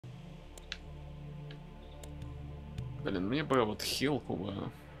Блин, мне бы вот хилку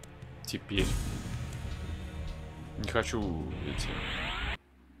бы теперь. Не хочу эти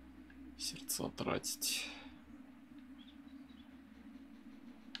сердца тратить.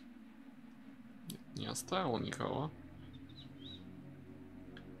 Нет, не оставил никого.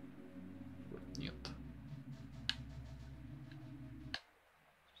 Нет.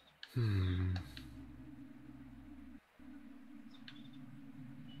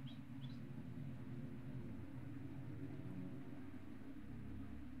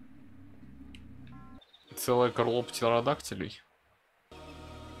 Целое крыло птеродактилей.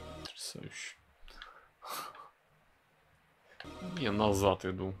 Потрясающе. Я назад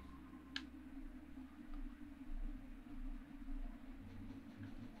иду.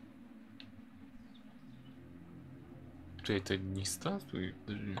 Ты это не статуи?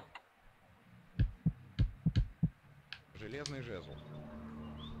 Подожди. Железный жезл.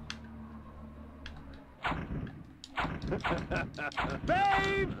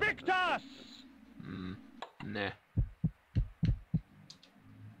 Не.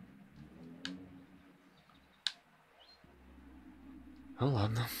 Ну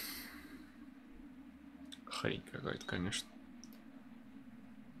ладно. Хрень какая-то, конечно.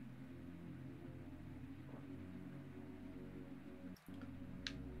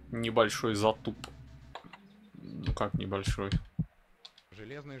 Небольшой затуп. Ну как небольшой?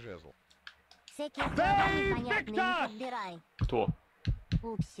 Железный жезл. Всякие слова непонятные не подбирай. Кто?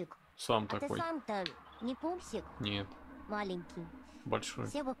 Пупсик. Сам А такой. ты сам-то не пупсик? Нет. Маленький. Большой.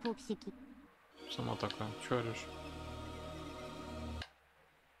 Все вы пупсики. Сама такая. Чё орешь?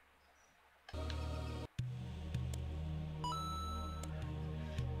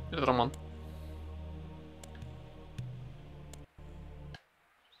 Это Роман.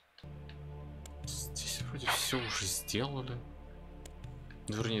 Здесь вроде все уже сделали.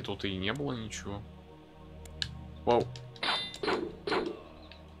 Вернее, тут и не было ничего. Вау.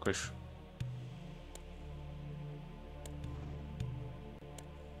 Кэш.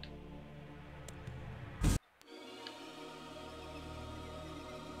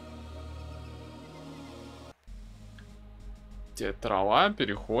 Где трава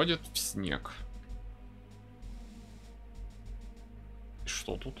переходит в снег. И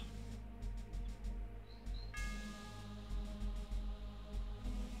что тут?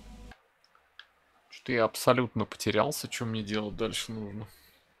 Что-то я абсолютно потерялся, что мне делать дальше нужно.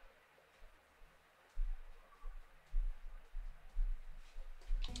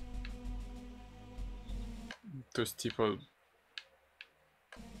 То есть, типа...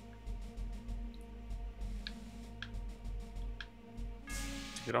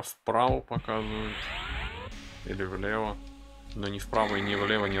 Игра вправо показывает. Или влево. Но ни вправо и ни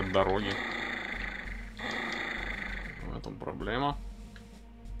влево нет дороги. В этом проблема.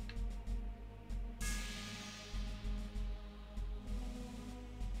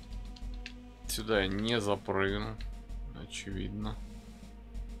 Сюда я не запрыгну. Очевидно.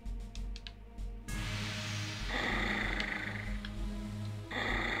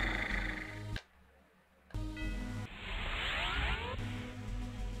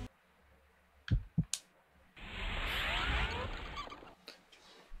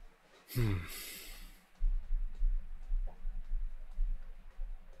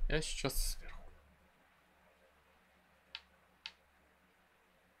 Я сейчас сверху.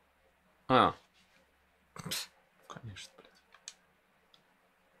 А. Конечно, блядь.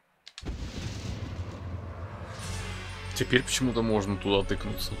 Теперь почему-то можно туда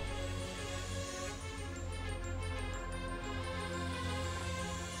тыкнуться.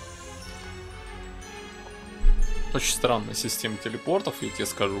 Очень странная система телепортов, я тебе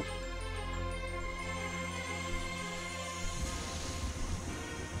скажу.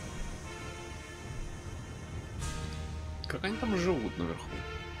 Как они там живут наверху?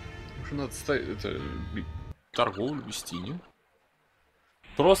 Уже надо ставить это, торговлю вести, не?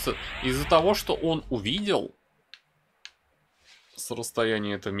 Просто из-за того, что он увидел с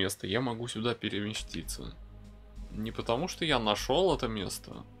расстояния это место, я могу сюда переместиться. Не потому, что я нашел это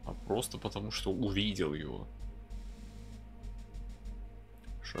место, а просто потому, что увидел его.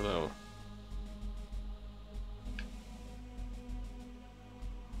 Шедевр.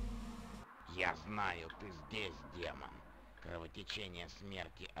 Я знаю, ты здесь, демон. Кровотечение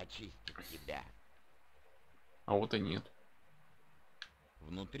смерти очистит тебя. А вот и нет.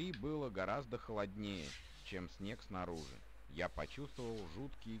 Внутри было гораздо холоднее, чем снег снаружи. Я почувствовал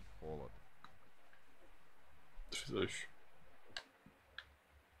жуткий холод. Потрясающе.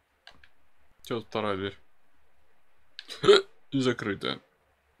 Чё, вторая дверь? Закрытая.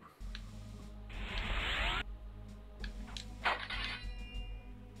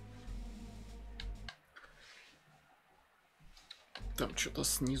 Там что-то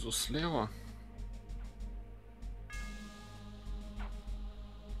снизу слева.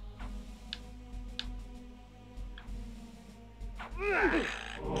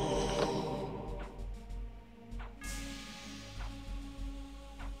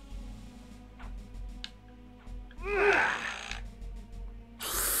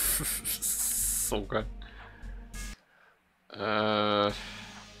 Сука.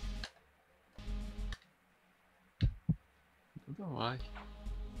 Давай.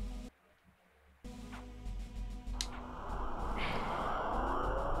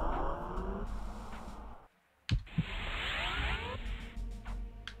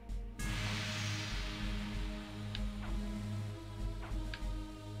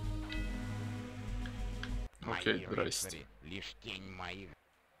 Окей, Мои здрасте. рыцари — лишь тень моих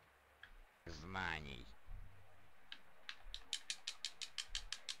знаний.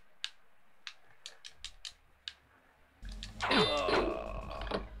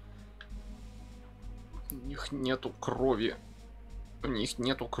 У них нету крови. У них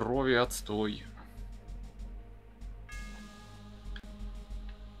нету крови, отстой.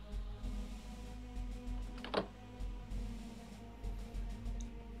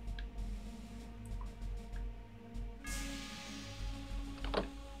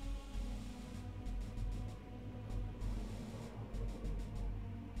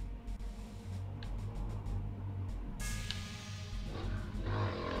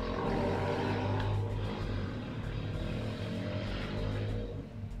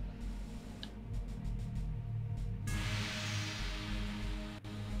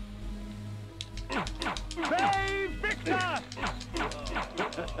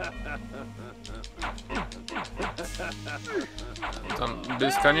 Там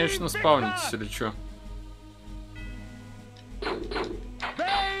бесконечно спавнитесь или чё?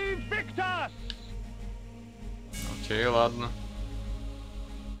 Окей, ладно.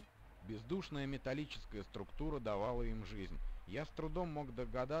 Бездушная металлическая структура давала им жизнь. Я с трудом мог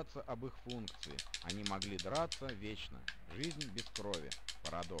догадаться об их функции. Они могли драться вечно. Жизнь без крови.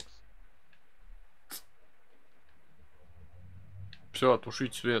 Парадокс. Все,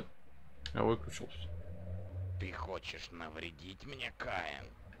 тушить свет. Я выключился. Ты хочешь навредить мне, Каин?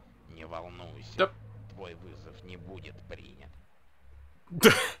 Не волнуйся. Да. Твой вызов не будет принят.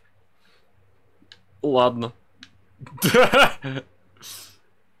 Ладно.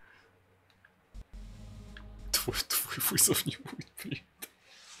 Твой вызов не будет принят.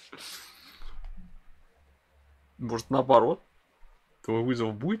 Может, наоборот? Твой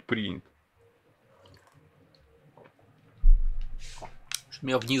вызов будет принят? У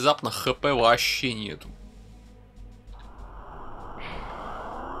меня внезапно хп вообще нету.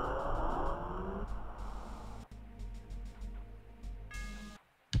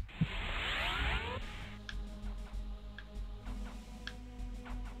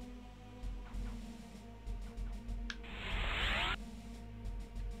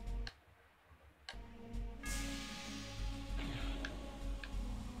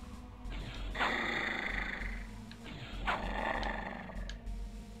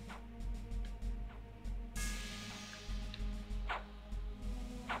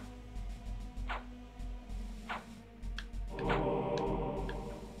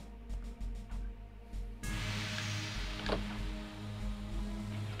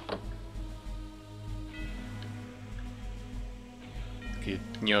 И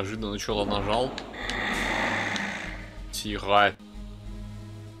неожиданно что-то нажал. Тихо.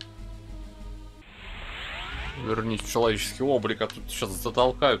 Вернись в человеческий облик, а тут сейчас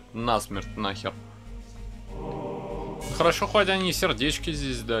затолкают насмерть нахер. Хорошо, хоть они сердечки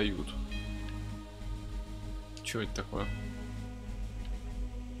здесь дают. Что это такое?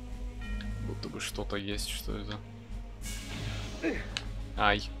 Будто бы что-то есть, что это?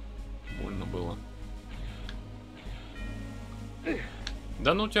 Ай, больно было.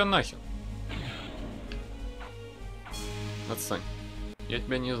 Да ну тебя нахер. Отстань. Я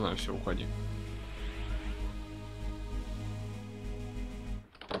тебя не знаю, все, уходи.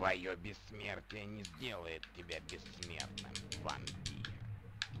 Твое бессмертие не сделает тебя бессмертным, вампир.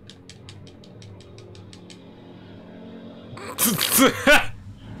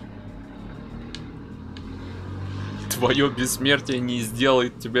 Твое бессмертие не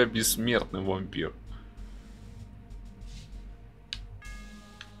сделает тебя бессмертным, вампир.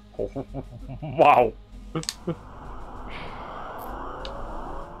 Вау.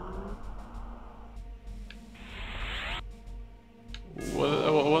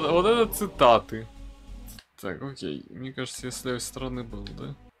 Вот это цитаты. Так, окей. Мне кажется, я с левой стороны был,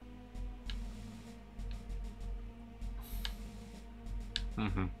 да?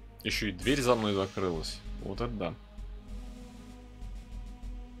 Угу. Еще и дверь за мной закрылась. Вот это да.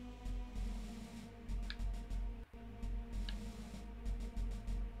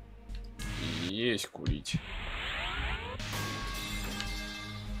 здесь курить.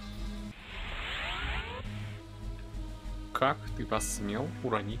 Как ты посмел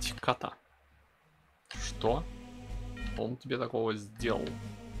уронить кота? Что он тебе такого сделал?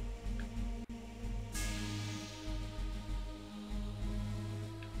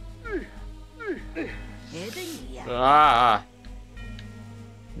 Это не я.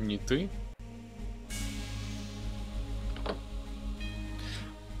 Не ты?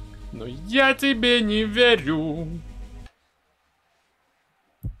 Но я тебе не верю.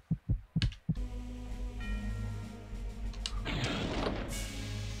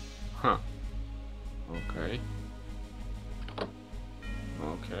 Ха. Окей.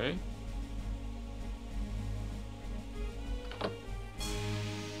 Окей.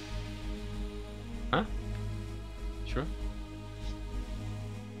 А? Чё?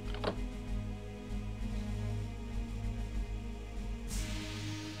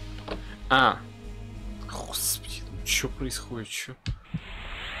 Господи, ну чё происходит, чё?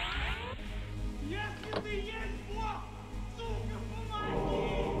 Если ты есть Бог, сука, помоги!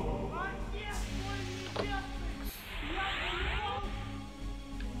 Отец мой небесный! Я заебал!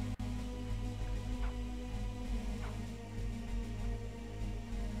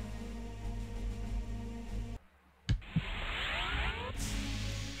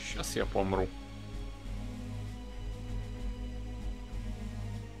 Сейчас я помру.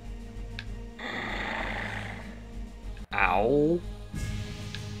 Ау.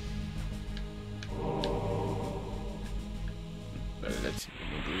 Блять,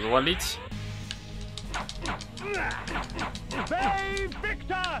 надо завалить.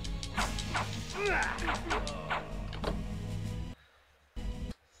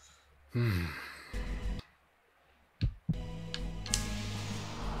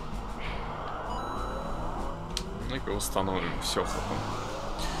 Ну-ка установим все хапом.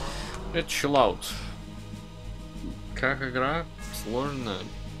 Это чиллаут. Как игра? Сложная?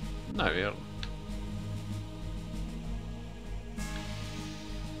 Наверное.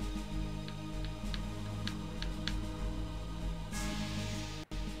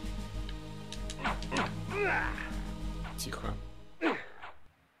 Тихо.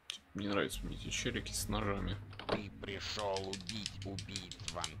 Мне нравятся мне эти челики с ножами. Ты пришел убить убийц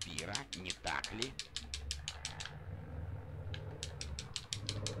вампира, не так ли?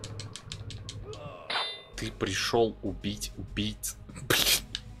 Ты пришел убить убийц.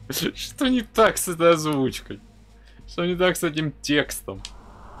 Блин. Что не так с этой озвучкой? Что не так с этим текстом?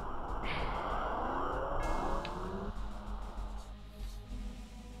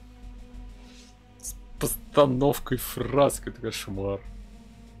 С постановкой фраз, это кошмар.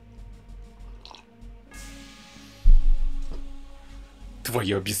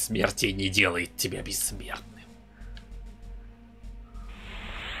 Твое бессмертие не делает тебя бессмертным.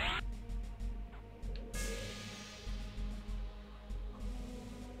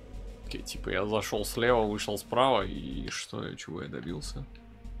 Окей, типа я зашел слева, вышел справа, и что, чего я добился?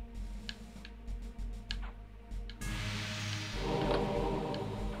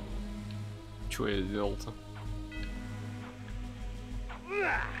 Чего я сделал-то?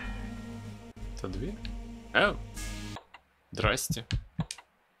 Это дверь? Здрасте.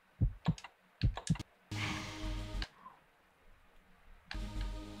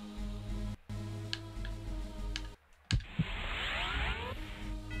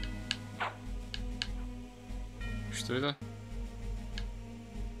 Что это?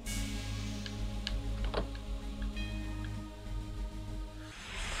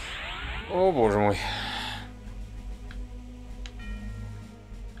 О, боже мой.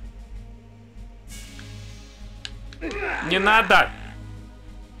 Не надо!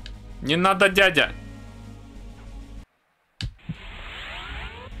 Не надо, дядя!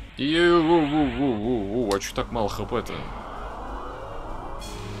 А чё так мало хп-то?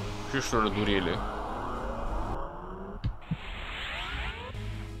 Чё что ли дурели?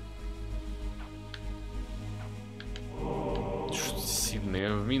 Что-то сильно,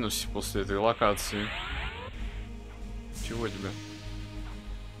 я в минусе после этой локации. Чего тебе?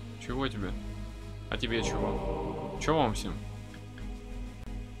 Чего тебе? А тебе чего? Чего вам всем?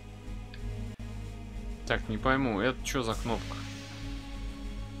 Так, не пойму, это что за кнопка?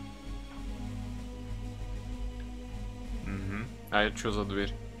 Угу. А это что за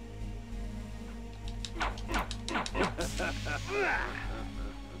дверь?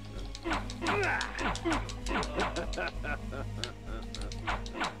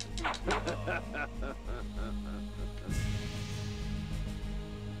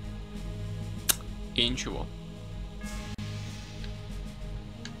 И ничего.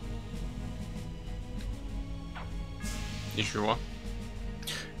 Ничего.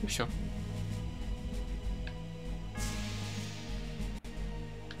 И все.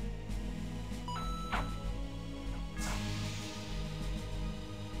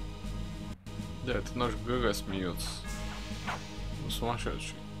 Да, это наш ГГ смеется. Ну,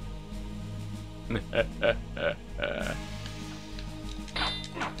 сумасшедший.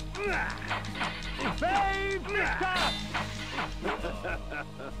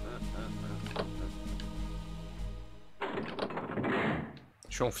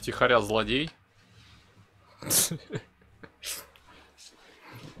 Че, он втихаря злодей?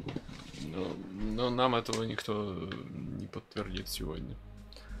 Но нам этого никто не подтвердит сегодня.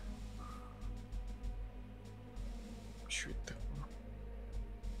 Что это такое?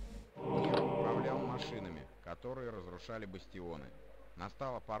 Мир управлял машинами, которые разрушали бастионы.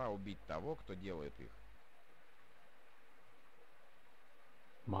 Настала пора убить того, кто делает их.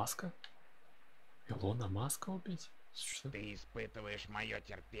 Маска? Илона Маска убить? Что? Ты испытываешь мое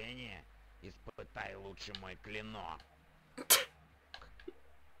терпение? Испытай лучше мой клинок.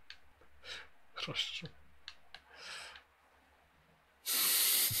 Хорошо.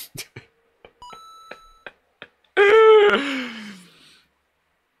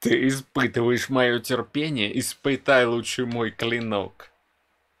 Ты испытываешь мое терпение, испытай лучше мой клинок.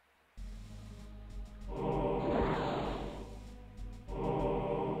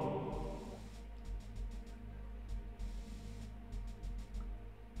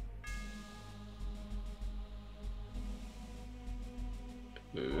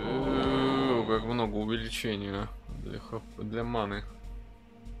 Как много увеличения для маны.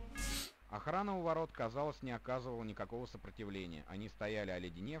 Охрана у ворот, казалось, не оказывала никакого сопротивления. Они стояли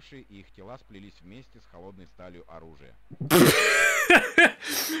оледеневшие, и их тела сплелись вместе с холодной сталью оружия.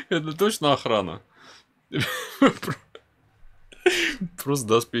 Это точно охрана. Просто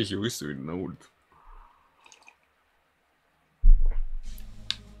доспехи выставили на улицу.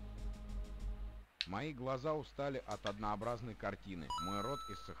 Мои глаза устали от однообразной картины. Мой рот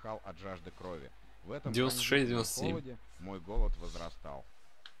иссыхал от жажды крови. В этом 96-97. холоде мой голод возрастал.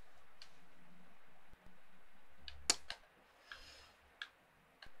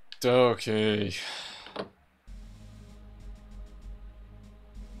 Окей.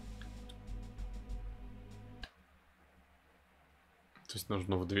 То есть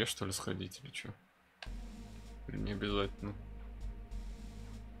нужно в две, что ли, сходить или что? Или не обязательно?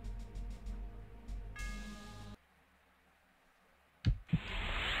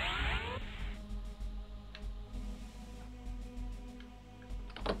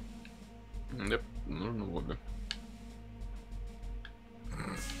 Yep, нужно в обе.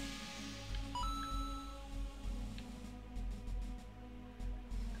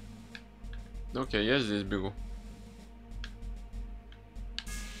 Окей, я здесь бегу.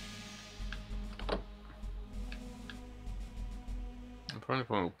 Правильно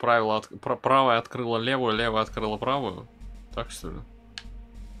понял? Правая открыла левую, левая открыла правую. Так что ли?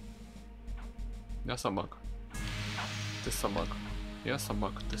 Я собака. Ты собака. Я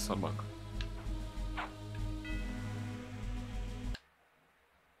собака, ты собака.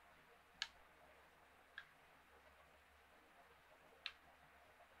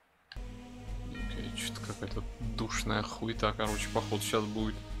 Окей, что-то какая-то душная хуета, короче, походу сейчас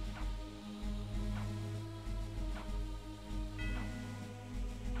будет.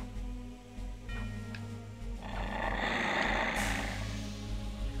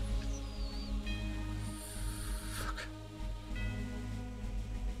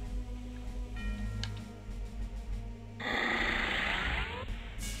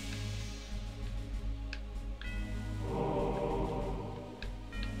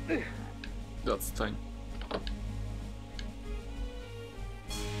 Да, отстань.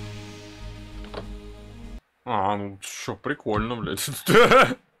 А, ну чё, прикольно, блядь.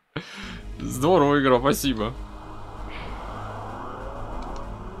 Здорово игра, спасибо.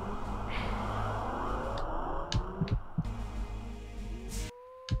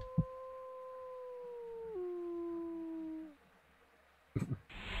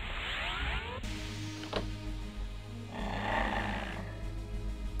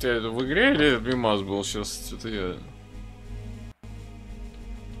 Ты это в игре или Бимас был сейчас? Что-то я...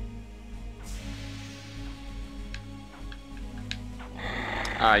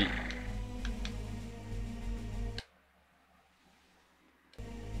 Ай.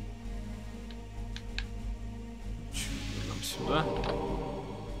 Чё, нам сюда?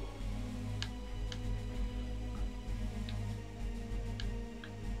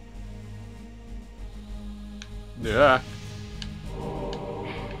 Да.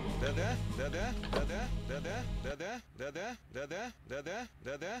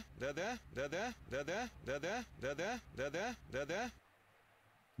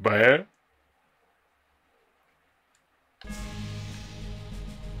 Б.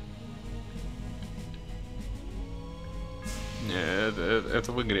 Нет,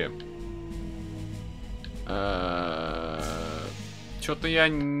 это в игре. Что-то я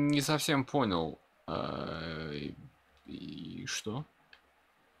не совсем понял. И что?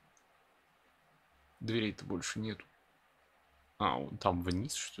 Дверей-то больше нету. А, он там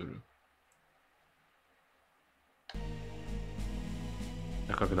вниз, что ли?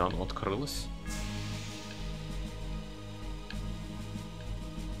 А когда оно открылось?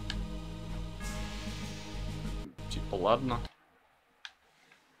 Типа, ладно.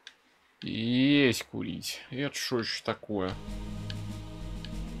 Есть курить. Это что еще такое?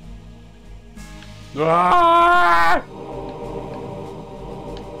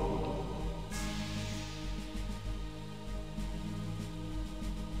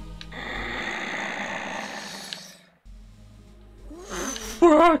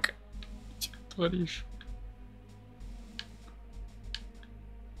 Фак! Что ты творишь?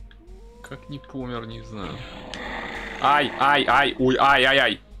 Как не помер, не знаю. Ай, ай, ай, ой, ай, ай,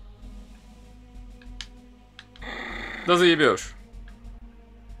 ай. Да заебешь.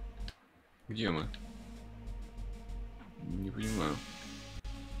 Где мы? Не понимаю.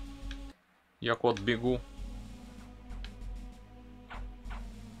 Я кот бегу.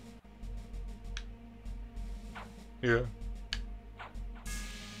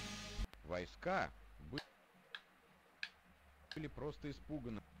 Войска были просто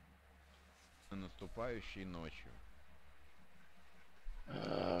испуганы наступающей ночью.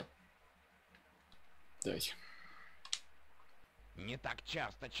 Дайте. Не так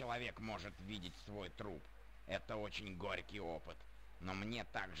часто человек может видеть свой труп. Это очень горький опыт. Но мне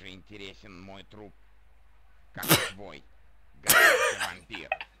также интересен мой труп, как и твой, горячий вампир.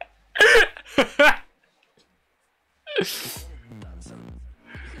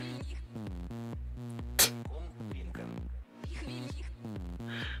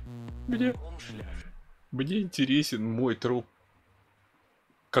 Мне интересен мой труп.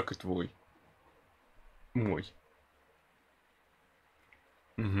 Как и твой. Мой.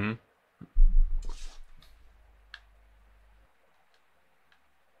 Угу.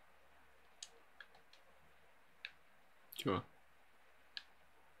 Чё?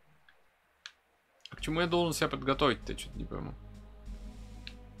 А к чему я должен себя подготовить-то? Что-то не пойму.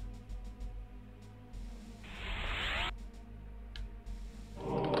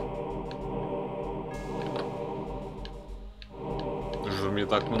 Вы же мне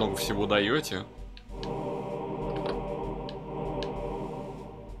так много всего даете.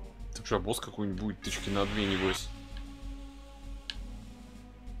 Так что, босс какой-нибудь будет тычки на 2, небось.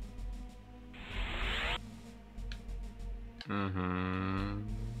 Угу.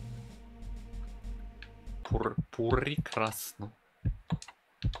 Прекрасно.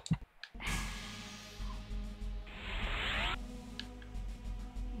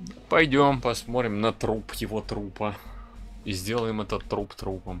 Пойдем посмотрим на труп его трупа. И сделаем этот труп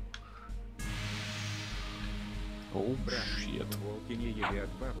трупом. Оу, щет. Волки не едят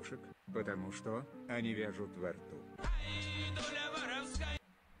бабушек, потому что они вяжут во рту.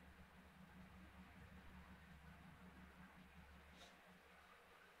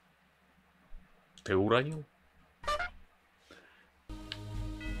 Ты уронил?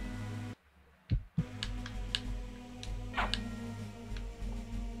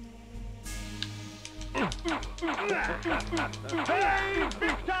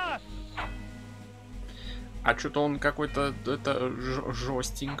 А что-то он какой-то это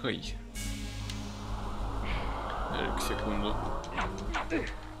жестенький. Секунду.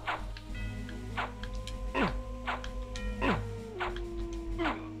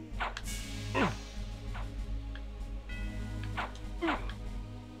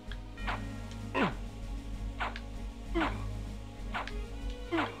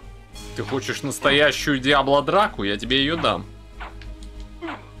 Ты хочешь настоящую Диабло-драку? Я тебе ее дам.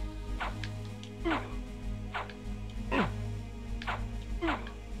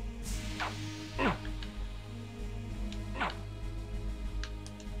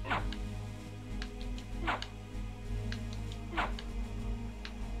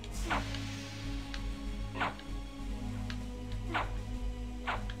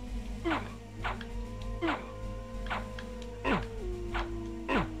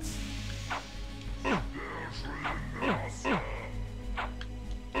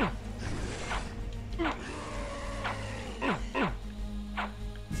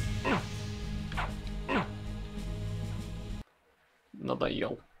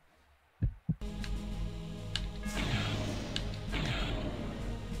 Надоел.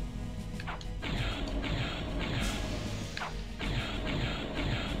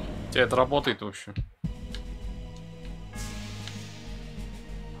 У тебя это работает вообще?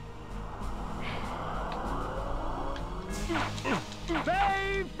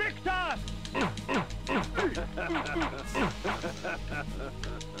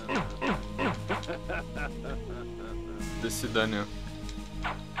 До свидания.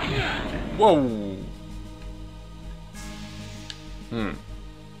 Воу!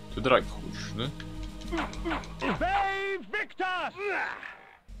 Ты драки хочешь, да? Save Victor!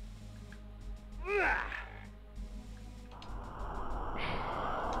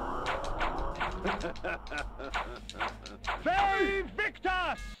 Save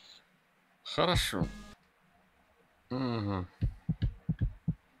Victor! Хорошо. Угу.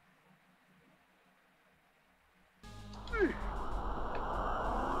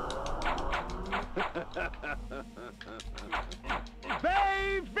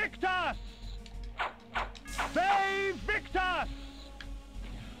 Save Victor! Save Victor!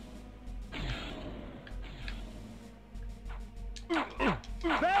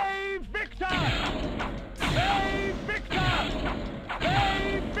 Save Victor! Save Victor!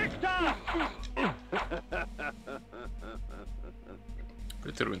 Save Victor!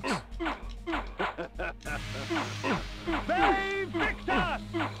 Притируемся. Save Victor!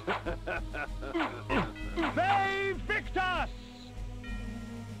 Save Victor!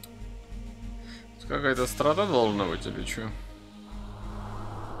 Какая-то страта должна быть или что?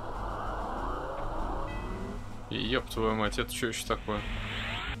 И ёб твою мать, это что еще такое?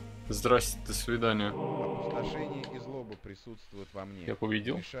 Здрасте, до свидания. Опустошение и злоба присутствуют во мне. Я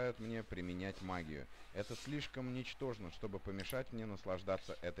победил? Мешают мне применять магию. Это слишком ничтожно, чтобы помешать мне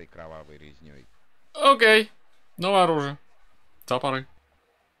наслаждаться этой кровавой резней. Окей. Новое оружие. Топоры.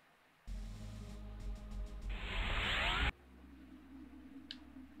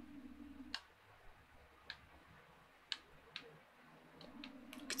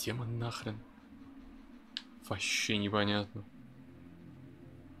 Где мы нахрен? Вообще непонятно.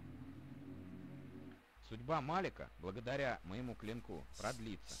 Судьба Малика, благодаря моему клинку,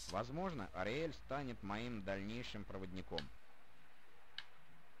 продлится. Возможно, Ариэль станет моим дальнейшим проводником.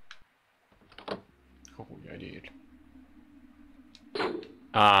 Ой, Ариэль.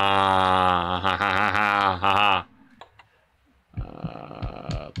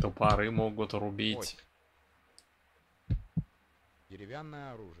 Топоры могут рубить. Ось.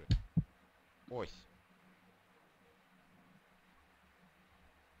 Деревянное оружие. Ось.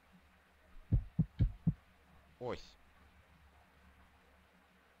 Ось.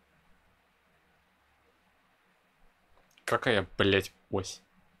 Какая, блять, ось?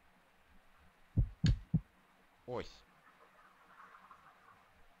 Ось.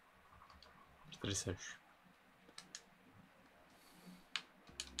 Потрясающе.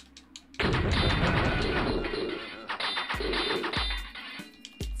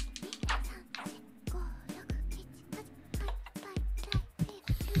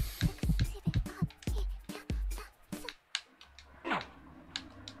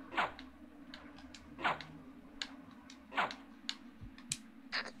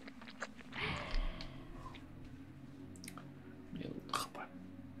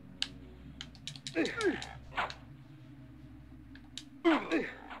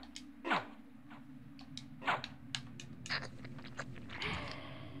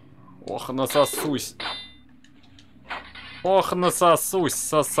 Ох, насосусь. Ох, насосусь,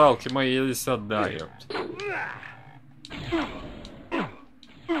 сосалки мои, иди сюда, ёпт.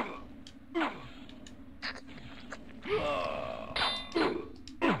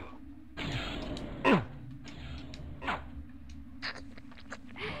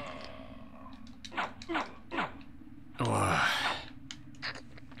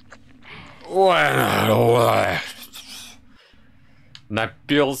 Ой,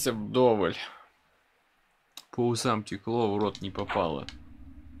 напился вдоволь. По усам текло, в рот не попало.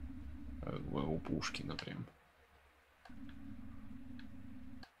 У Пушкина прям.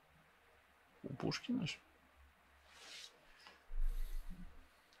 У Пушкина же?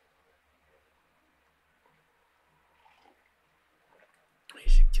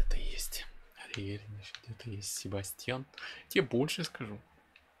 Если где-то есть Ариэль, значит где-то есть Себастьян. Тебе больше скажу.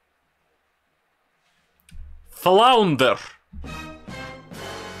 Флаундер!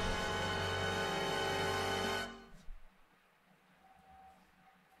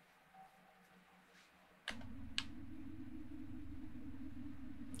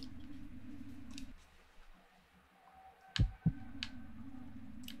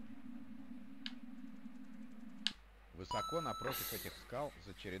 Высоко напротив этих скал,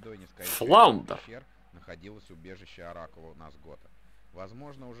 за чередой Флаундер. нескончаемых пещер, находилось убежище Оракула Назгота.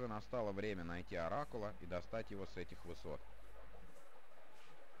 Возможно, уже настало время найти Оракула и достать его с этих высот.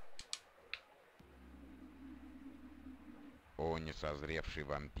 О, несозревший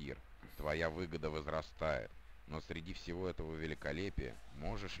вампир, твоя выгода возрастает. Но среди всего этого великолепия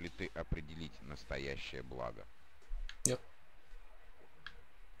можешь ли ты определить настоящее благо? Нет.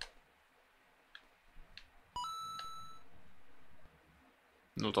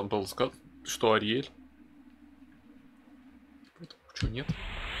 Ну, там было сказано, что Ариэль. Что, нет?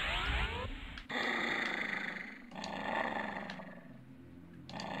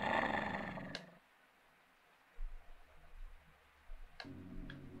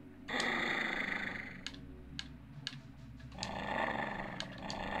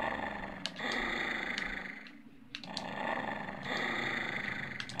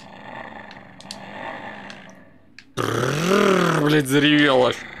 Блять,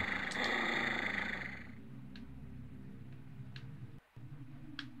 заревелась.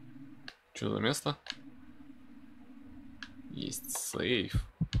 Что за место? Есть сейф.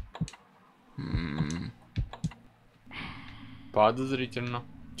 Подозрительно.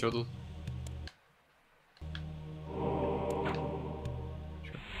 Что тут?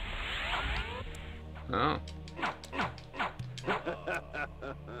 Чё? А.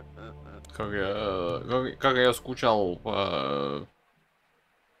 Как я скучал по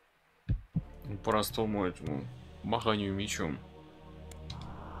простому этому маханию мечом.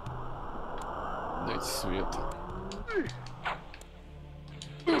 Дайте свет.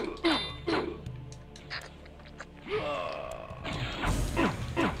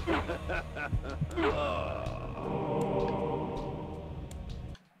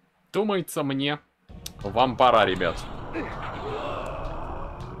 Думается мне, вам пора, ребят.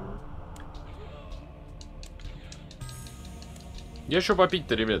 Я что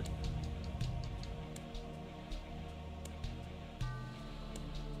попить-то, ребят?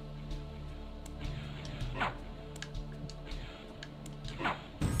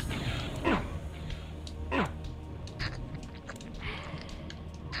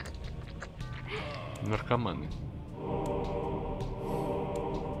 Наркоманы.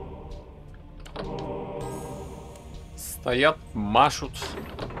 Стоят, машут,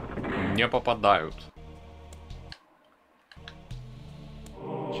 не попадают.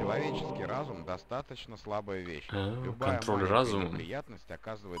 Человеческий разум достаточно слабая вещь. Любая контроль маленькая разума. неприятность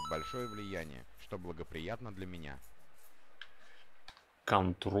оказывает большое влияние, что благоприятно для меня.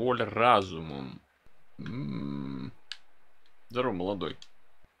 Контроль разумом. Здорово, молодой.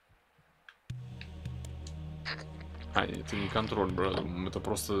 А, это не контроль разумом, это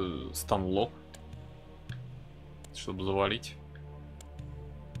просто станлок. Чтобы завалить.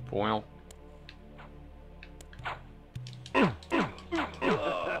 Понял.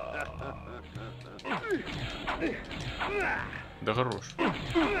 Да хорош.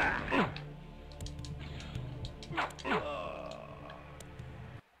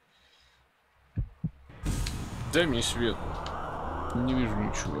 Дай мне свет. Не вижу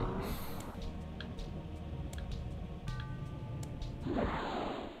ничего.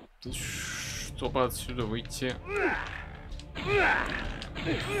 Чтобы отсюда выйти.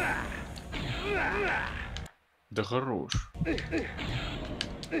 Да хорош.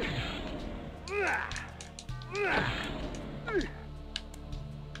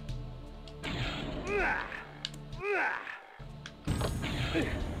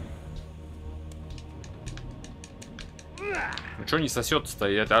 Ну чё не сосет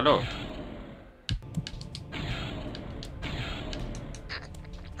стоять, алло?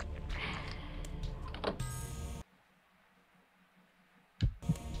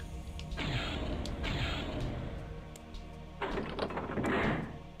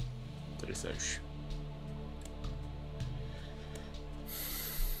 Потрясающе.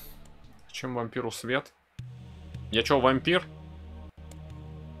 Чем вампиру свет? Я чё, вампир?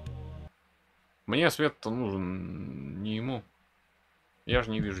 Мне свет-то нужен не ему. Я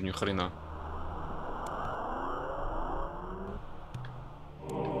же не вижу ни хрена.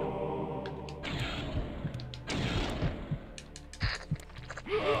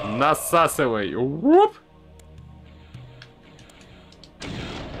 Насасывай. Уп!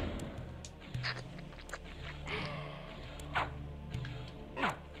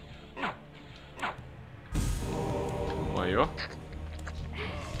 Моё.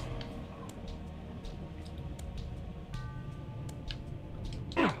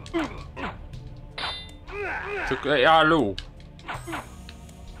 Так, алло.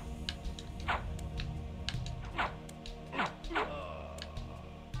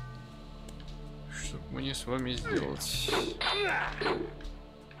 Что мне с вами сделать?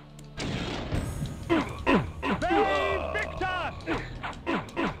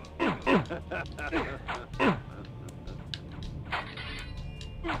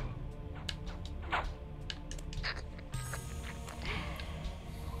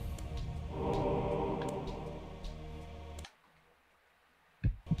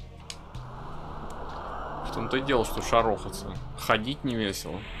 В том-то и дело, что шарохаться. Ходить не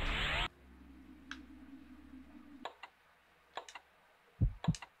весело.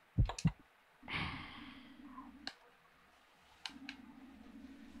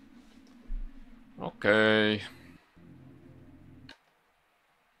 Окей.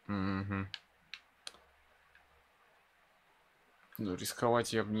 Угу. Ну,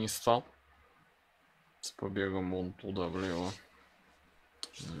 рисковать я бы не стал. С побегом вон туда, влево.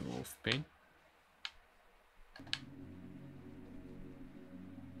 Его в пень.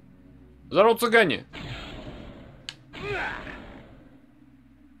 Здорово, цыгане!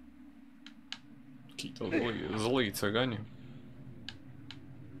 Какие-то злые цыгане.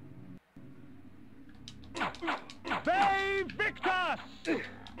 They Victus!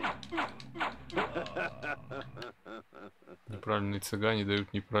 Неправильные цыгане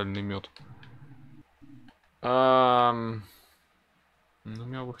дают неправильный мед. Ну, у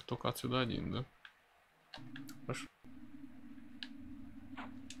меня выход только отсюда один, да? Хорошо.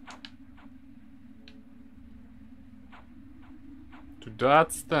 Туда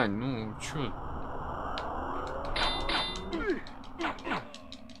отстань, ну, чё?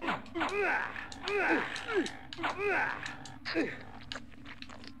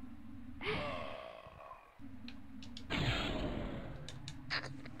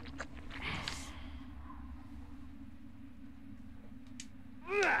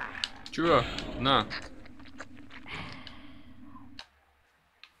 Чё? На.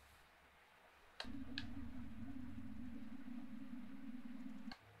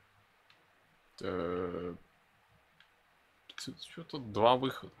 Что тут два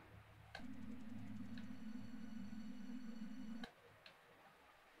выхода?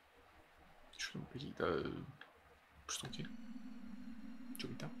 Что там какие-то штуки? Что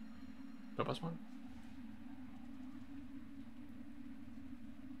это? Да посмотрим.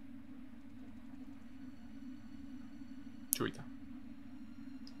 Что это?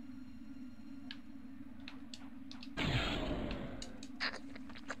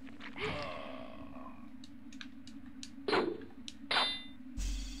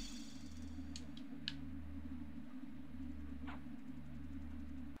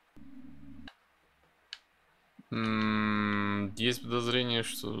 Есть подозрение,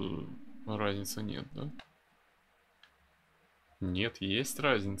 что разницы нет, да? Нет, есть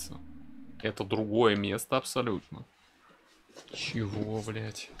разница. Это другое место абсолютно. Чего,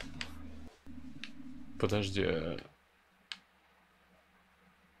 блядь? Подожди.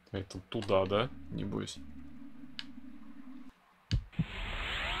 Это туда, да? Небось.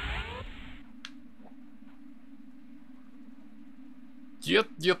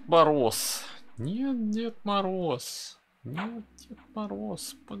 Дед Мороз. Нет, Дед Мороз. Нет, Дед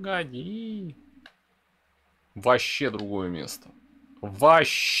Мороз. Погоди. Вообще другое место.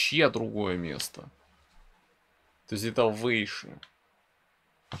 Вообще другое место. То есть это выше.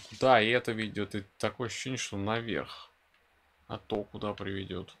 А куда это ведет? И такое ощущение, что наверх. А то куда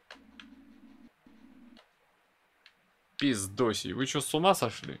приведет? Пиздоси. Вы что, с ума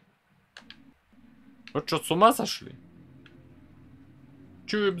сошли? Вы что, с ума сошли?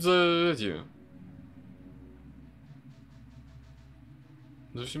 Че за эти?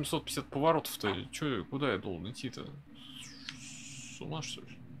 За 750 поворотов-то. Че, куда я должен идти-то? С ума что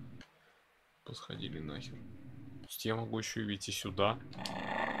ли? Посходили нахер. Я могу еще и выйти сюда.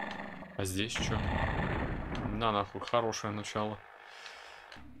 А здесь что? На нахуй, хорошее начало.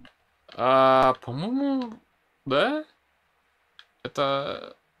 По-моему, да?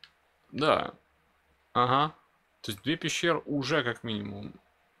 Это... Да. Ага. То есть две пещеры уже как минимум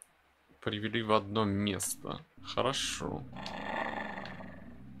привели в одно место. Хорошо.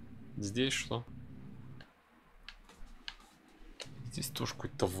 Здесь что? Здесь тоже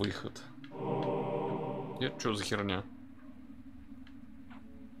какой-то выход. Это что за херня?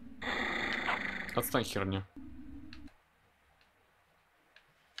 Отстань, херня.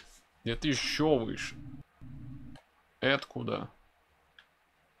 Это еще выше. Это куда?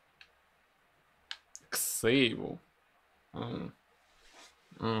 К сейву.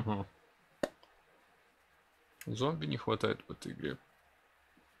 Угу. Зомби не хватает в этой игре.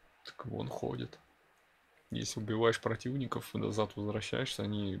 Так вон ходит. Если убиваешь противников и назад возвращаешься,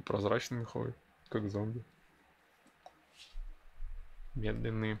 они прозрачными ходят, как зомби.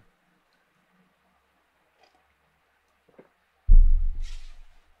 Медленные.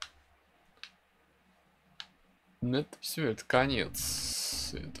 Ну это все, это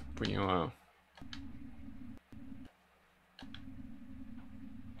конец, я так понимаю.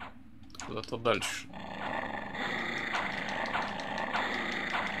 Куда-то дальше.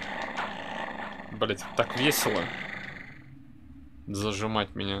 Блять, так весело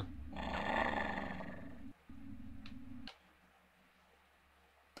зажимать меня.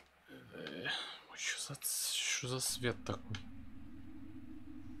 за свет такой?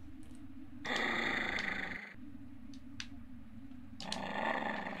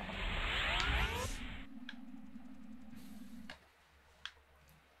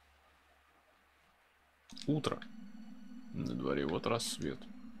 Утро. На дворе вот рассвет.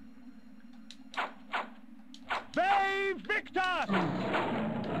 Victor!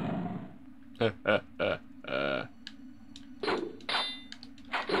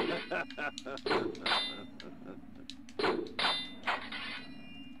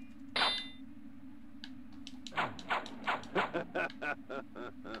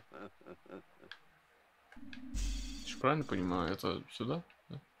 Я же правильно понимаю, это сюда?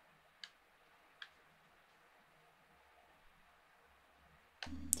 Да?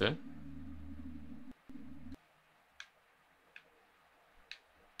 Да?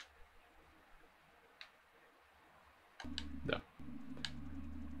 Да.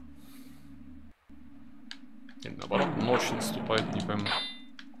 Или наоборот, ночь наступает, не пойму.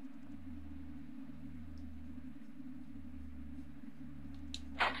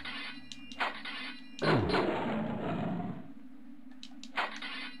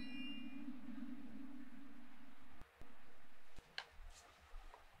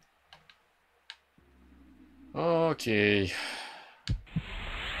 Окей.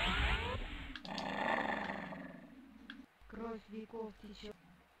 Кровь веков течет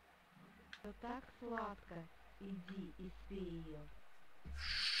так сладко. Иди и спей ее.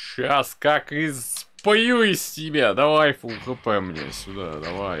 Сейчас как и спою из тебя. Давай фул хп мне сюда.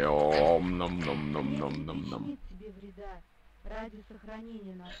 Давай. Ом, ном ном ном ном ном ном. Нет тебе вреда ради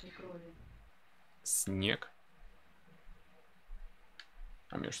сохранения нашей крови. Снег.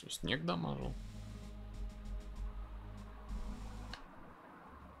 А мне что, снег дамажил?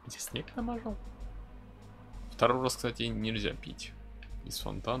 Где снег дамажил? Второй раз, кстати, нельзя пить из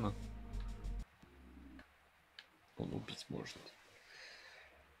фонтана. Он убить может.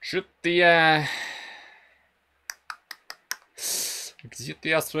 Чё-то я... Где-то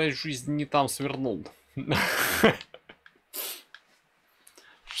я свою жизнь не там свернул.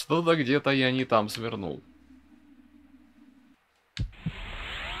 Что-то где-то я не там свернул.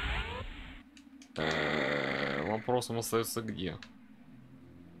 Вопросом остается где?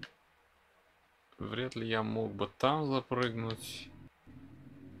 Вряд ли я мог бы там запрыгнуть.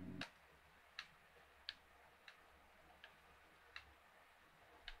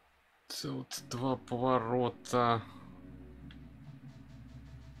 Тут два поворота.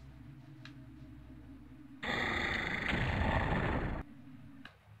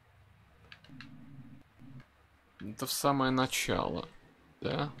 Это в самое начало,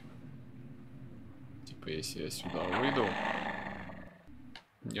 да? Типа, если я сюда выйду,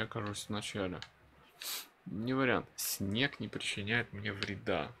 я окажусь в начале. Не вариант. Снег не причиняет мне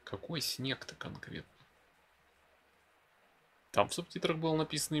вреда. Какой снег-то конкретно? Там в субтитрах было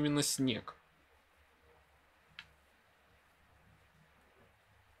написано именно снег.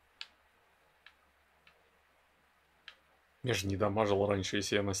 Я же не дамажил раньше,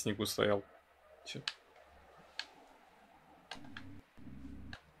 если я на снегу стоял. Чё?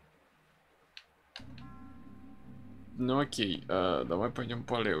 Ну окей, давай пойдем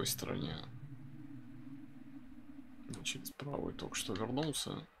по левой стороне. Значит, с правой только что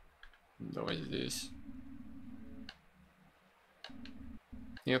вернулся. Давай здесь.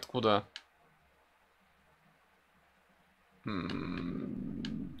 Нет, куда?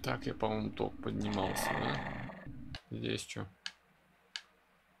 Так, я, по-моему, только поднимался, да? Здесь что?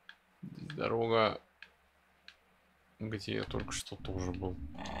 Здесь дорога, где я только что тоже был.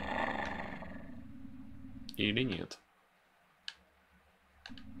 Или нет?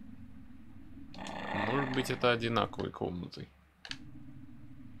 Может быть, это одинаковые комнаты.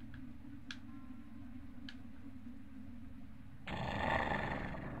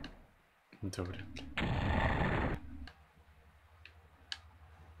 Да вряд ли.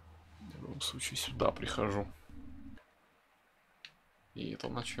 В любом случае, сюда прихожу. И это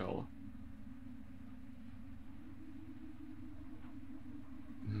начало.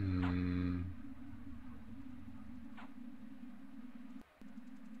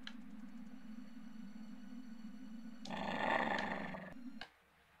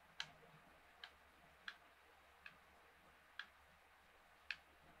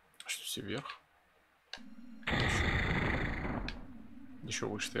 Что, все вверх? Еще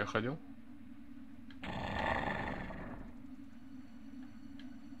выше-то я ходил.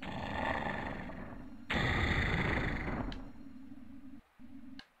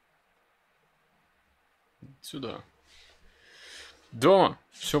 Сюда. Дома.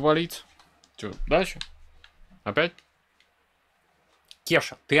 Все болит. Че, дальше? Опять?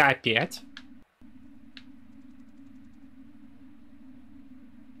 Кеша, ты опять?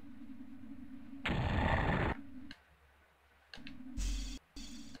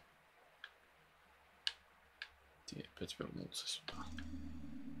 опять вернулся сюда.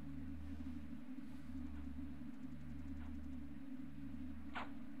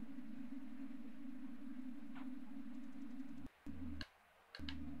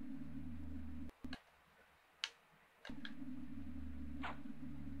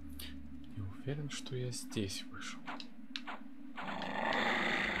 Не уверен, что я здесь вышел.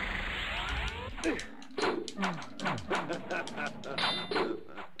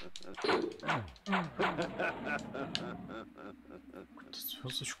 Какую-то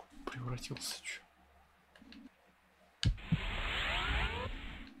звездочку превратился, чё?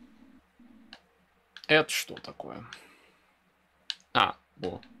 Это что такое? А,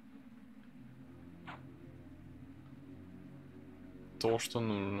 во. То, что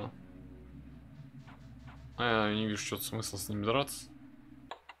нужно. А я не вижу, что-то смысла с ними драться.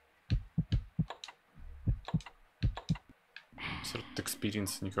 Все равно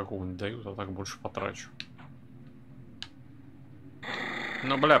экспириенса никакого не дают, а так больше потрачу.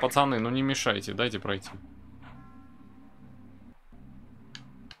 Ну, бля, пацаны, ну не мешайте, дайте пройти.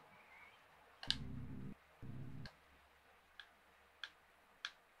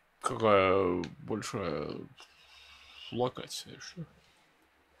 Какая большая локация, что?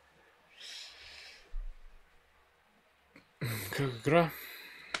 Как игра?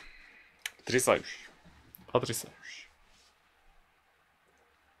 Потрясающе. Потрясающе.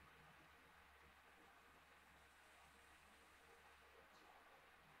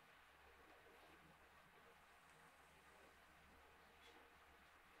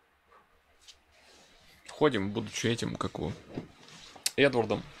 Ходим, будучи этим, как его,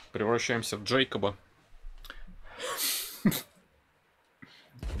 Эдвардом, превращаемся в Джейкоба.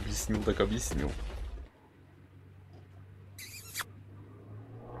 Объяснил, так объяснил.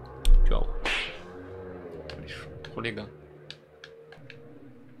 Чё? Хулиган.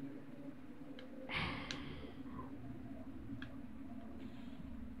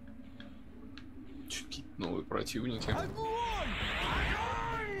 Какие-то новые противники.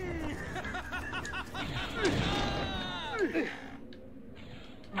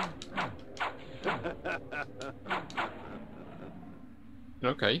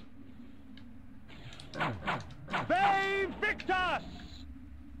 Окей.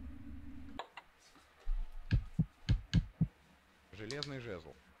 Железный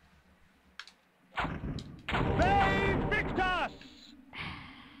жезл.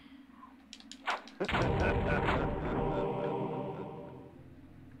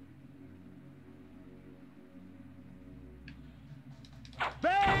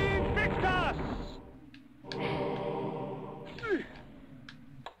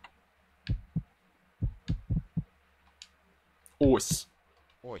 Ось.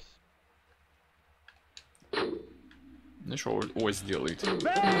 Ось. Ну что ось делает?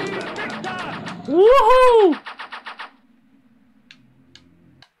 Уху!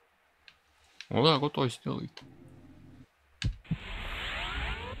 Вот так вот ось делает.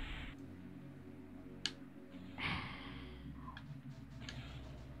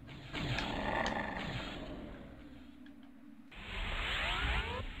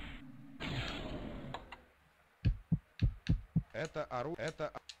 Это ору...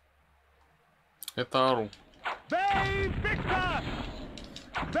 Это... Это Ару.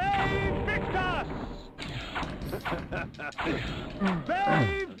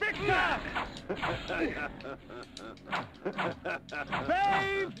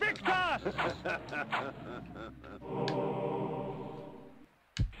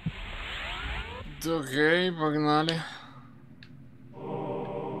 Окей, погнали.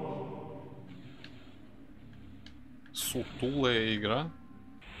 Сутулая игра.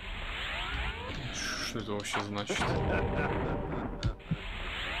 Что это вообще значит?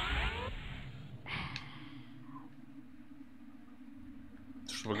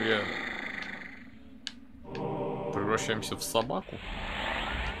 Что в игре превращаемся в собаку?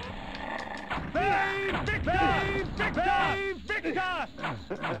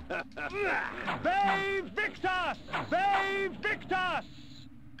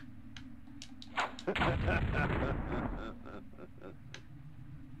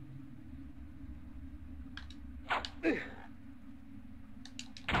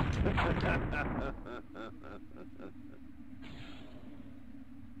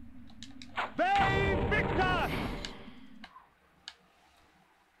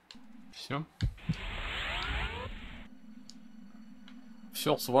 Все.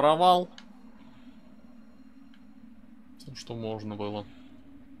 Все своровал. Все, что можно было.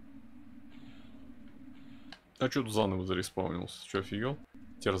 А что тут заново зареспаунился? Че, офигел?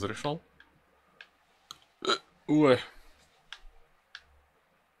 Тебе разрешал? Ой.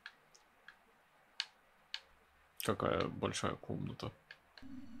 Какая большая комната.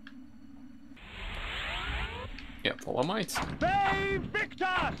 Это ломается?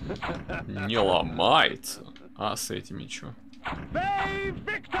 Не ломается. А с этими что?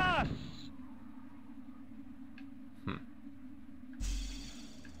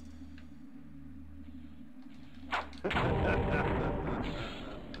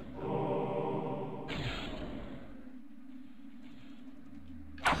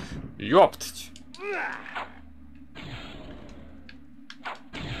 Ёптать.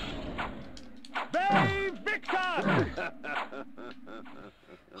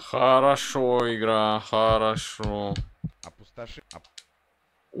 Хорошо, игра, хорошо. Опустоши...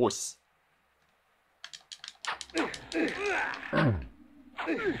 Ось.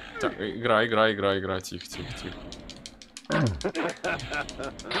 Так, игра, тихо.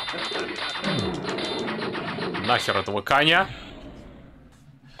 Нахер этого коня.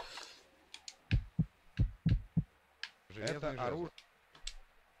 Это оружие.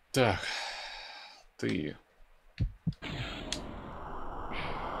 Так, ты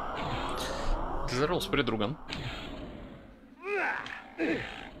зарылся, придруган.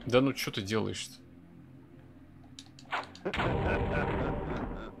 Да ну что ты делаешь-то?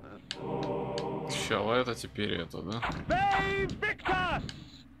 Сначала это, теперь это, да?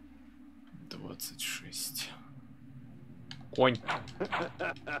 26. Конь.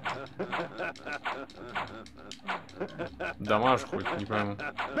 Дамаж хоть, не пойму.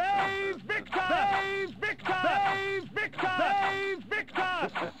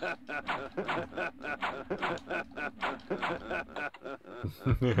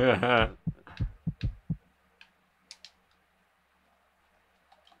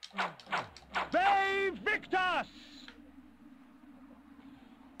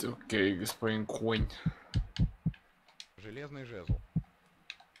 Окей, господин конь. Железный жезл.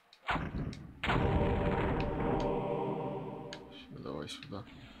 Давай сюда.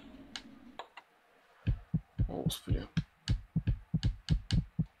 О, господи.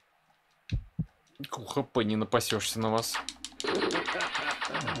 ХП не напасешься на вас.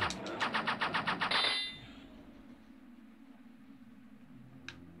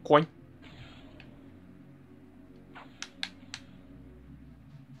 Конь.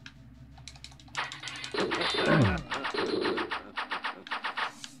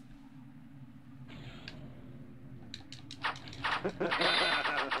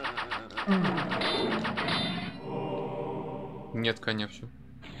 Нет коня, все.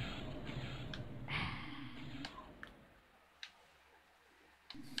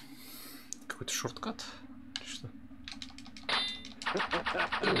 Какой-то шорткат? Или что?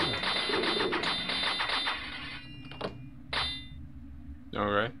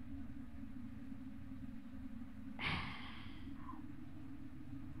 Окей.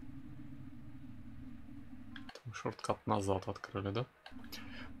 Шорткат назад открыли, да?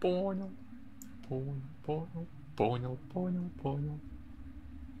 Понял.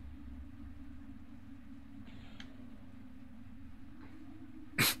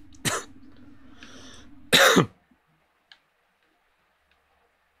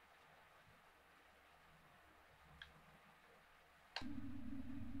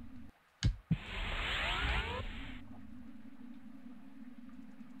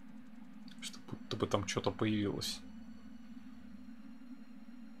 Что будто бы там что-то появилось.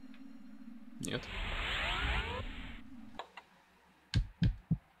 Нет.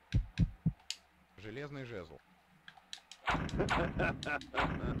 Железный жезл.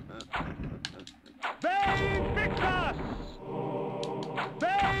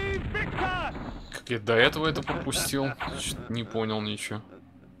 Как я до этого это пропустил? Не понял ничего.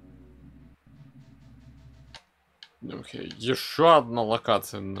 Окей. Еще одна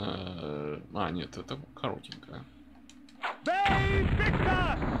локация на... А, нет, это коротенькая.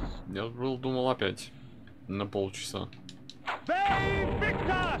 Я думал опять на полчаса. Ты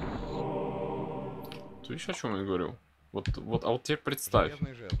еще о чем я говорю? А вот теперь представь.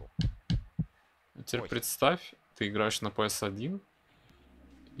 Теперь представь, ты играешь на PS1,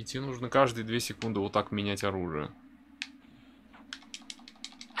 и тебе нужно каждые 2 секунды вот так менять оружие.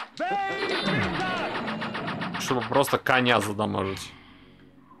 Чтобы просто коня задамажить.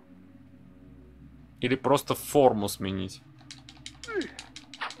 Или просто форму сменить.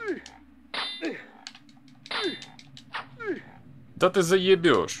 Да ты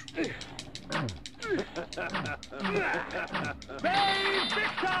заебешь.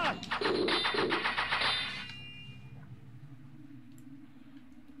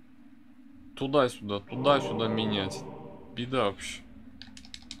 Туда-сюда менять. Беда вообще.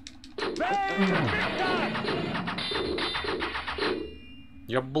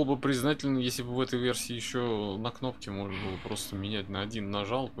 Я был бы признателен, если бы в этой версии еще на кнопке можно было просто менять. На один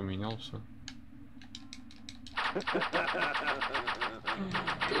нажал, поменял все.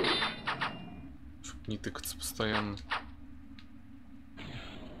 Чтоб не тыкаться постоянно.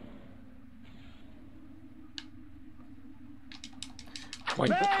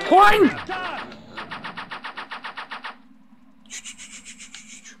 Конь! Конь!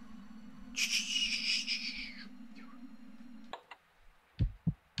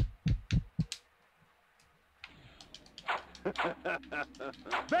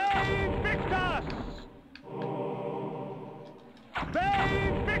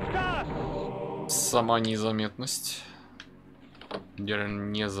 Сама незаметность. Я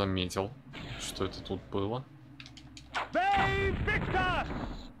не заметил, что это тут было.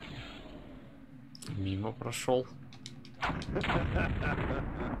 Мимо прошел.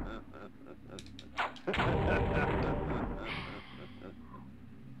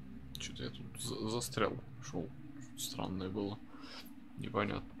 Что-то я тут застрял. Шел. Странное было.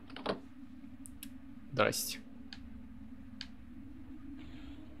 Непонятно. Здрасте.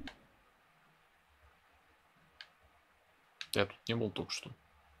 Я тут не был только что.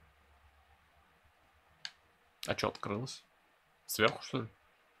 А что открылось? Сверху, что ли?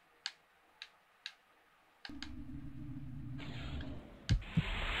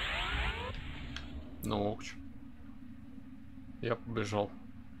 Ну, ок. Я побежал.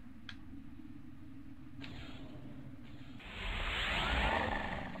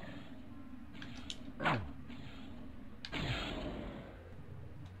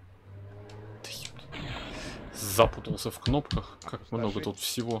 Запутался в кнопках. Как много тут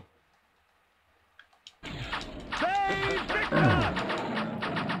всего.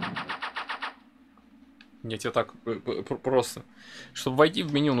 Я тебе так просто. Чтобы войти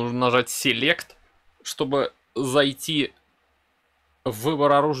в меню, нужно нажать Select. Чтобы зайти в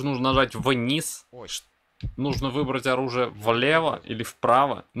выбор оружия, нужно нажать вниз. Нужно выбрать оружие влево или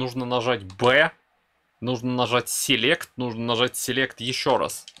вправо. Нужно нажать B. Нужно нажать Select. Нужно нажать Select еще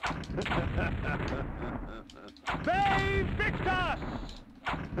раз.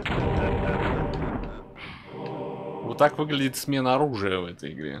 Вот так выглядит смена оружия в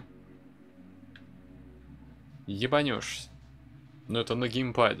этой игре. Ебанешься. Но это на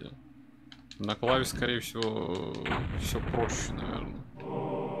геймпаде. На клаве, скорее всего, все проще, наверное.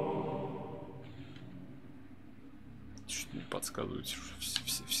 Что-то мне подсказывает,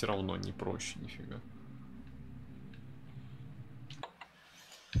 что все равно не проще, нифига.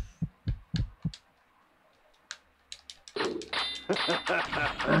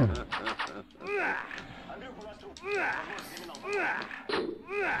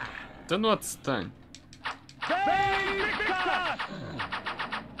 Да ну отстань.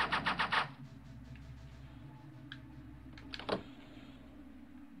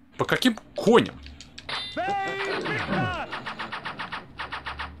 По каким коням?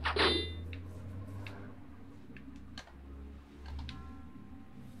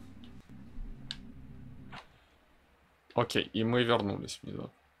 Окей, и мы вернулись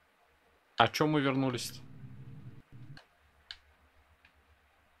внизу. А чё мы вернулись-то?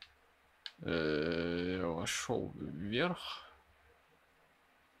 Вошел вверх.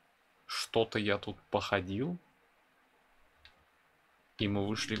 Что-то я тут походил. И мы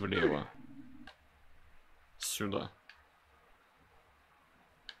вышли влево. Сюда.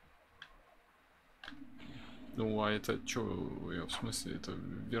 Ну, а это чё? Я в смысле, это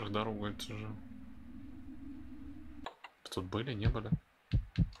вверх дорога, это же... Тут были, не были?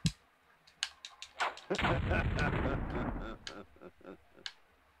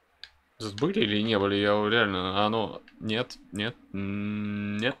 Тут были или не были? Я реально... Оно... Нет, нет,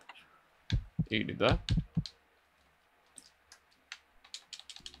 нет. Или да?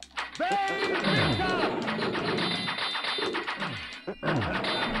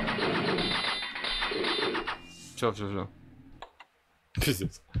 Все.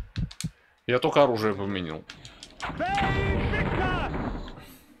 Пиздец. Я только оружие поменял.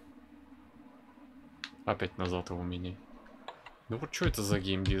 Опять назад его меняй. Ну вот что это за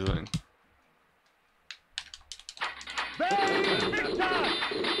геймдизайн?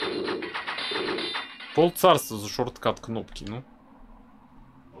 Пол царства за шорткат кнопки, ну.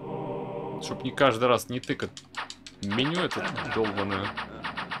 Чтоб не каждый раз не тыкать меню это долбаное.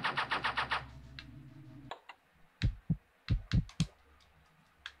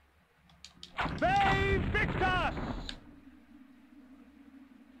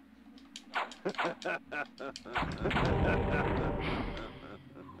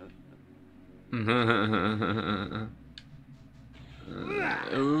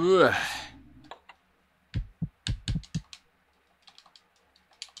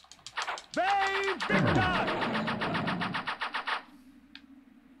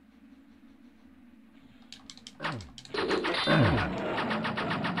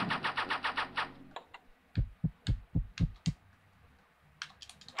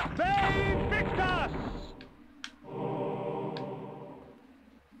 They Victus!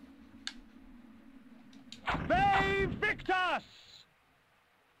 They Victus!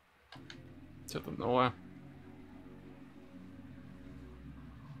 Что-то новое.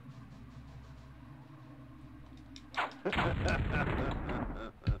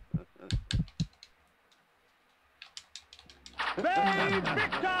 They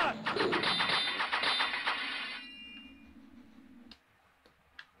Victus!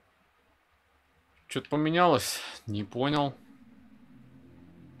 Что-то поменялось? Не понял.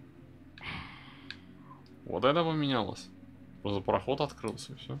 Вот это поменялось. Просто проход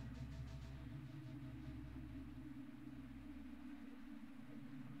открылся, и все.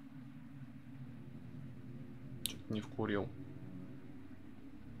 Что-то не вкурил.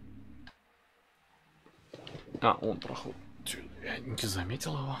 А, он проход. Чё, я не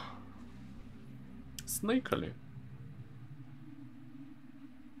заметил его. Снейкали.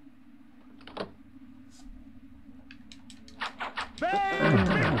 They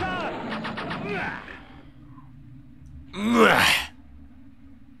Victus!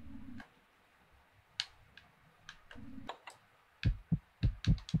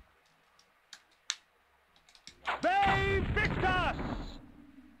 They Victus!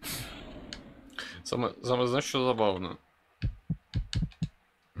 Самое, знаешь, что забавно?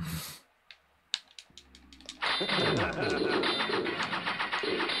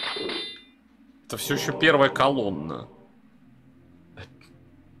 Это все еще первая колонна.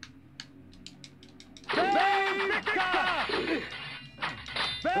 They Victus!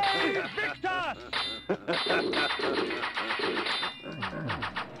 They Victus!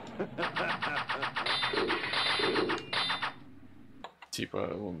 Типа,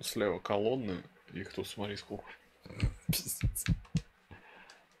 вон слева колонны, их тут смотри сколько. Пиздец.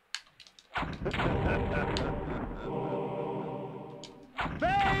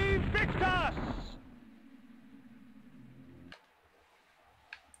 They Victus!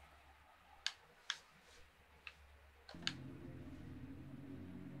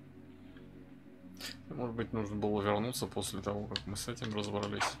 Может быть, нужно было вернуться после того, как мы с этим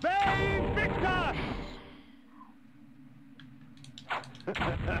разобрались. They Victus!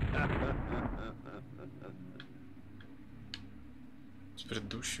 С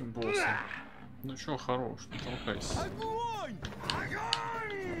предыдущим боссом. Ну чё, хорош, не толкайся.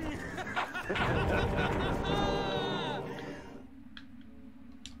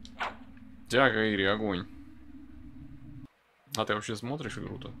 Дяга, Ири, огонь. А ты вообще смотришь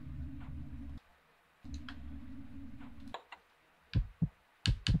игру-то?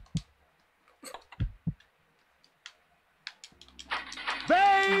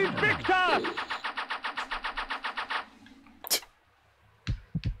 They Victus!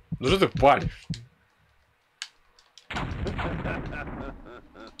 Ну что ты палишь?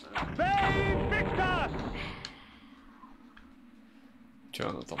 They Victus! Че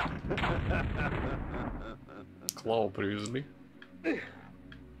она там? Клаву привезли?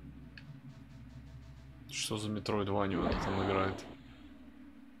 Что за метроидванию она там играет?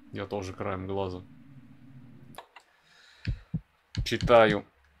 Я тоже краем глаза читаю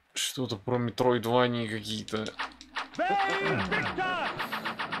что-то про метроидвании какие-то. They Victus!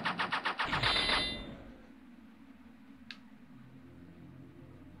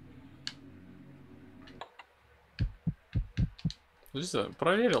 Здесь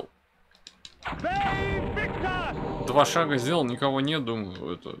проверил. They Victus! 2 шага сделал, никого нет,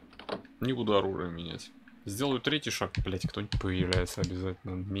 думаю, это не буду оружие менять. Сделаю 3-й шаг, блять, кто-нибудь появляется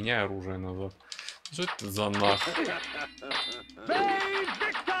обязательно. Меняй оружие назад. Что это за нах? They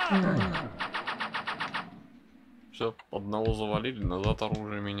Victus! Все, одного завалили, назад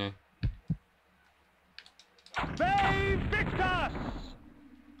оружие меняй. They Victus!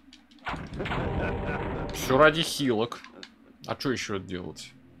 Все ради хилок. А что еще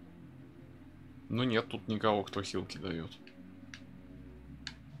делать? Ну нет, тут никого, кто хилки дает.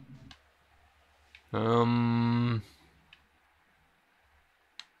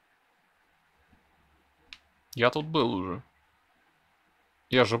 Я тут был уже.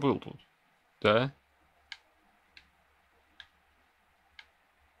 Я же был тут. Да?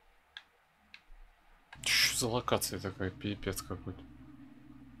 Что за локация такая? Пипец какой-то.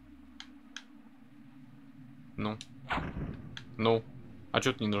 Ну. Ну. А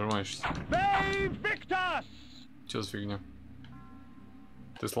что ты не нажимаешься? They Victus! Что за фигня?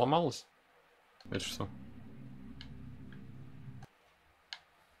 Ты сломалась? Это что?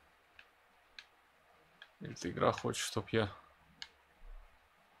 Или ты игра хочет, чтоб я...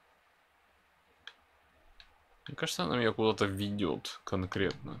 Мне кажется, она меня куда-то ведет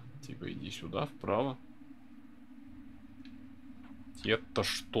конкретно. Типа иди сюда, вправо. Это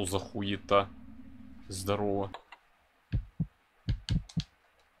что за хуета? Здорово.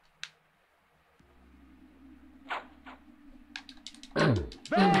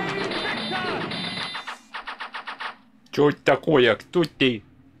 Чё это такое? Кто ты?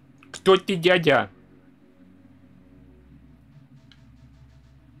 Кто ты, дядя?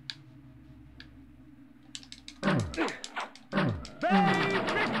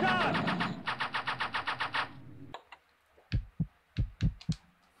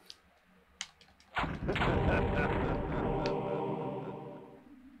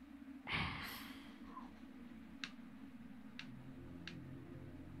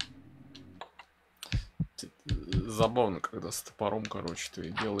 Забавно, когда с топором, короче,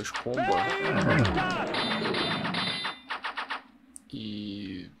 ты делаешь комбо.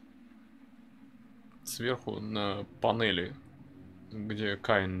 И сверху на панели, где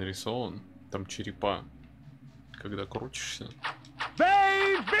Каин нарисован, там черепа. Когда крутишься,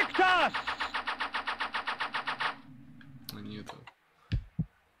 они это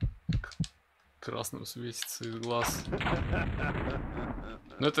красным светится из глаз.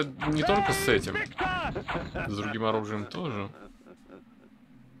 Но это не только с этим, с другим оружием тоже.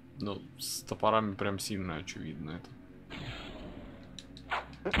 Но с топорами прям сильно очевидно это.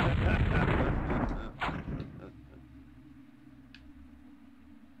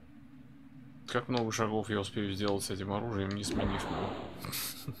 Как много шагов я успею сделать с этим оружием, не сменив его?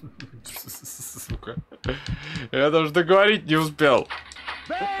 Сука. Я даже договорить не успел.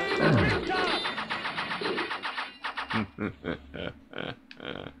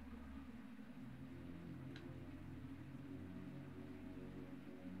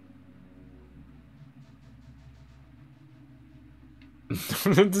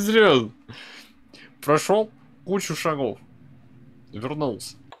 Ты серьезно? Прошел кучу шагов.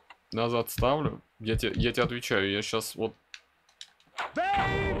 Вернулся. Назад ставлю. Я тебе отвечаю, я сейчас вот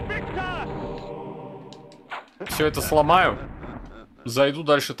все это сломаю. Зайду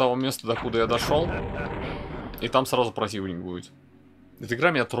дальше того места, докуда я дошел. И там сразу противник будет. Эта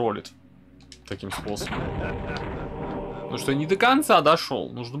игра меня троллит. Таким способом. Потому что я не до конца дошел.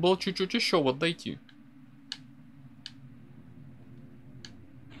 Нужно было чуть-чуть еще вот дойти.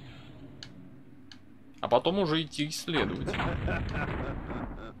 А потом уже идти исследовать.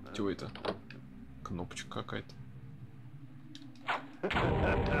 Чего это? Кнопочка какая-то.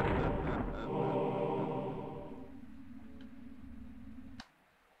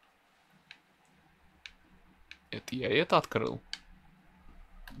 Это я это открыл?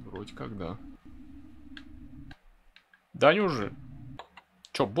 Вроде как да. Да неужели?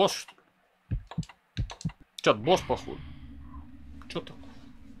 Чё, босс что ли? Чё, босс походу? Чё такое?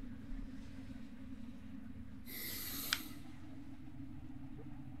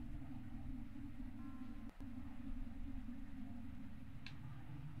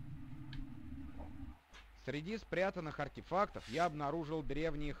 Среди спрятанных артефактов я обнаружил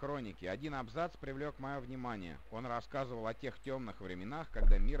древние хроники. Один абзац привлек мое внимание. Он рассказывал о тех темных временах,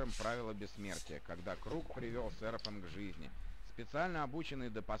 когда миром правило бессмертие, когда круг привел Серафим к жизни. Специально обученные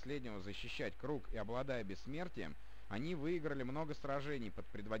до последнего защищать круг и обладая бессмертием, они выиграли много сражений под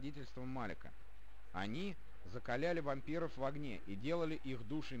предводительством Малика. Они закаляли вампиров в огне и делали их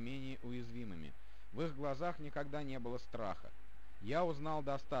души менее уязвимыми. В их глазах никогда не было страха. Я узнал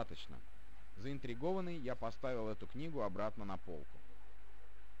достаточно. Заинтригованный, я поставил эту книгу обратно на полку.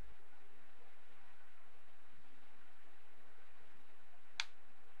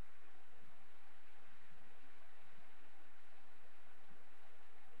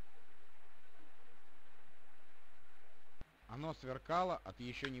 Оно сверкало от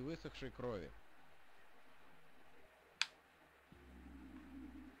еще не высохшей крови.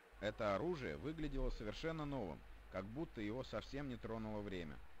 Это оружие выглядело совершенно новым, как будто его совсем не тронуло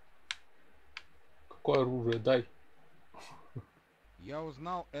время. Какое оружие? Дай. Я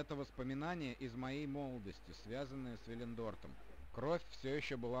узнал это воспоминание из моей молодости, связанное с Велендортом. Кровь все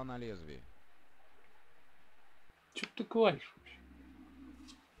еще была на лезвии. Что ты говоришь вообще?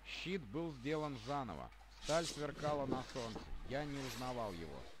 Щит был сделан заново. Сталь сверкала на солнце. Я не узнавал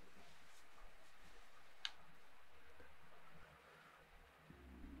его.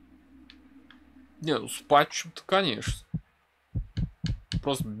 Не, ну с патчем-то, конечно.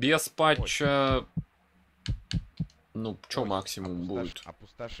 Просто без патча... Ну, что максимум будет?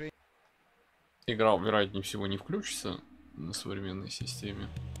 Опустошение. Игра, вероятнее всего, не включится на современной системе.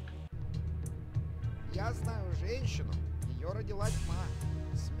 Я знаю женщину, ее родила тьма.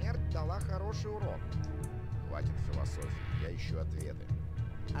 Смерть дала хороший урок. Хватит философии, я ищу ответы.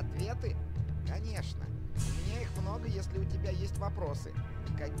 Ответы? Конечно. У меня их много, если у тебя есть вопросы.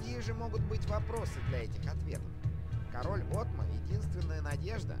 Какие же могут быть вопросы для этих ответов? Король Отма — единственная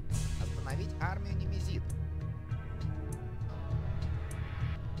надежда остановить армию Немезид.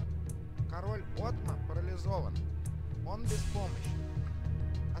 Король Отма парализован. Он беспомощен.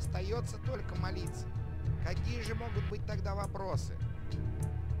 Остается только молиться. Какие же могут быть тогда вопросы?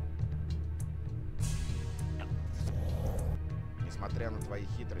 Несмотря на твои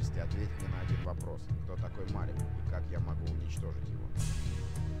хитрости, ответь мне на один вопрос. Кто такой Малик и как я могу уничтожить его?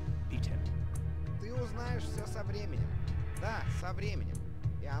 Ты узнаешь все со временем. Да, со временем.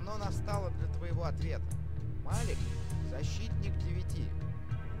 И оно настало для твоего ответа. Малик — защитник 9.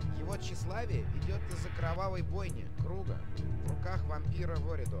 Его тщеславие идет из-за кровавой бойни, круга, в руках вампира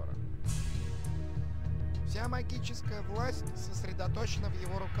Воридора. Вся магическая власть сосредоточена в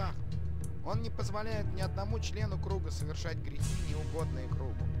его руках. Он не позволяет ни одному члену круга совершать грехи, неугодные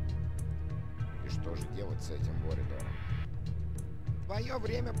кругу. И что же делать с этим Воридором? Твое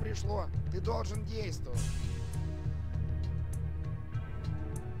время пришло. Ты должен действовать.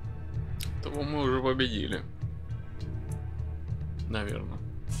 Того мы уже победили. Наверное.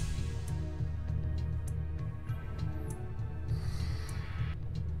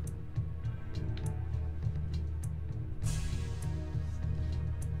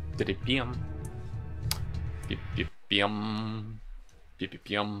 Трепем. Пипипем.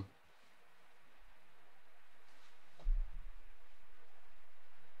 Пипипем.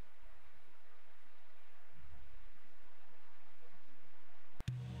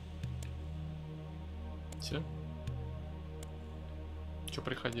 Все? Че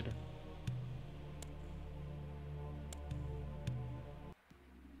приходили?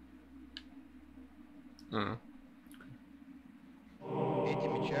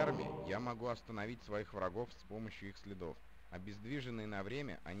 Этими чарами я могу остановить своих врагов с помощью их следов. Обездвиженные на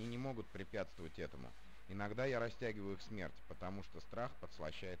время, они не могут препятствовать этому. Иногда я растягиваю их смерть, потому что страх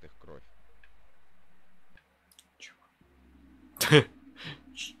подслащает их кровь.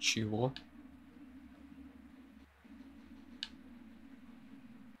 Чего?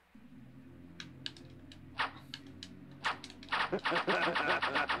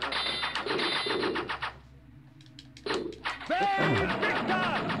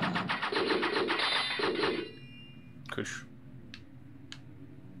 Кыш.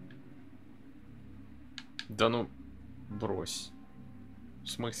 Да ну, брось. В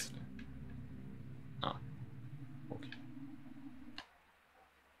смысле? А, окей.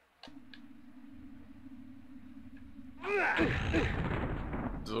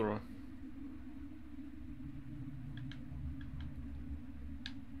 Здорово.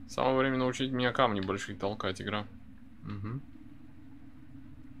 Самое время научить меня камни большие толкать, игра. Угу.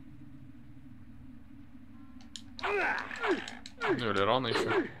 Ну или рано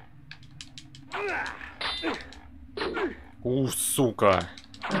еще. Сука!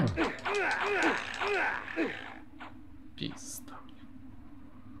 Пизда.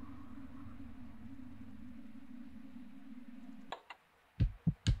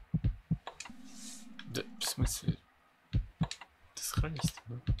 Да, в смысле? Ты сохранись,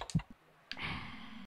 да?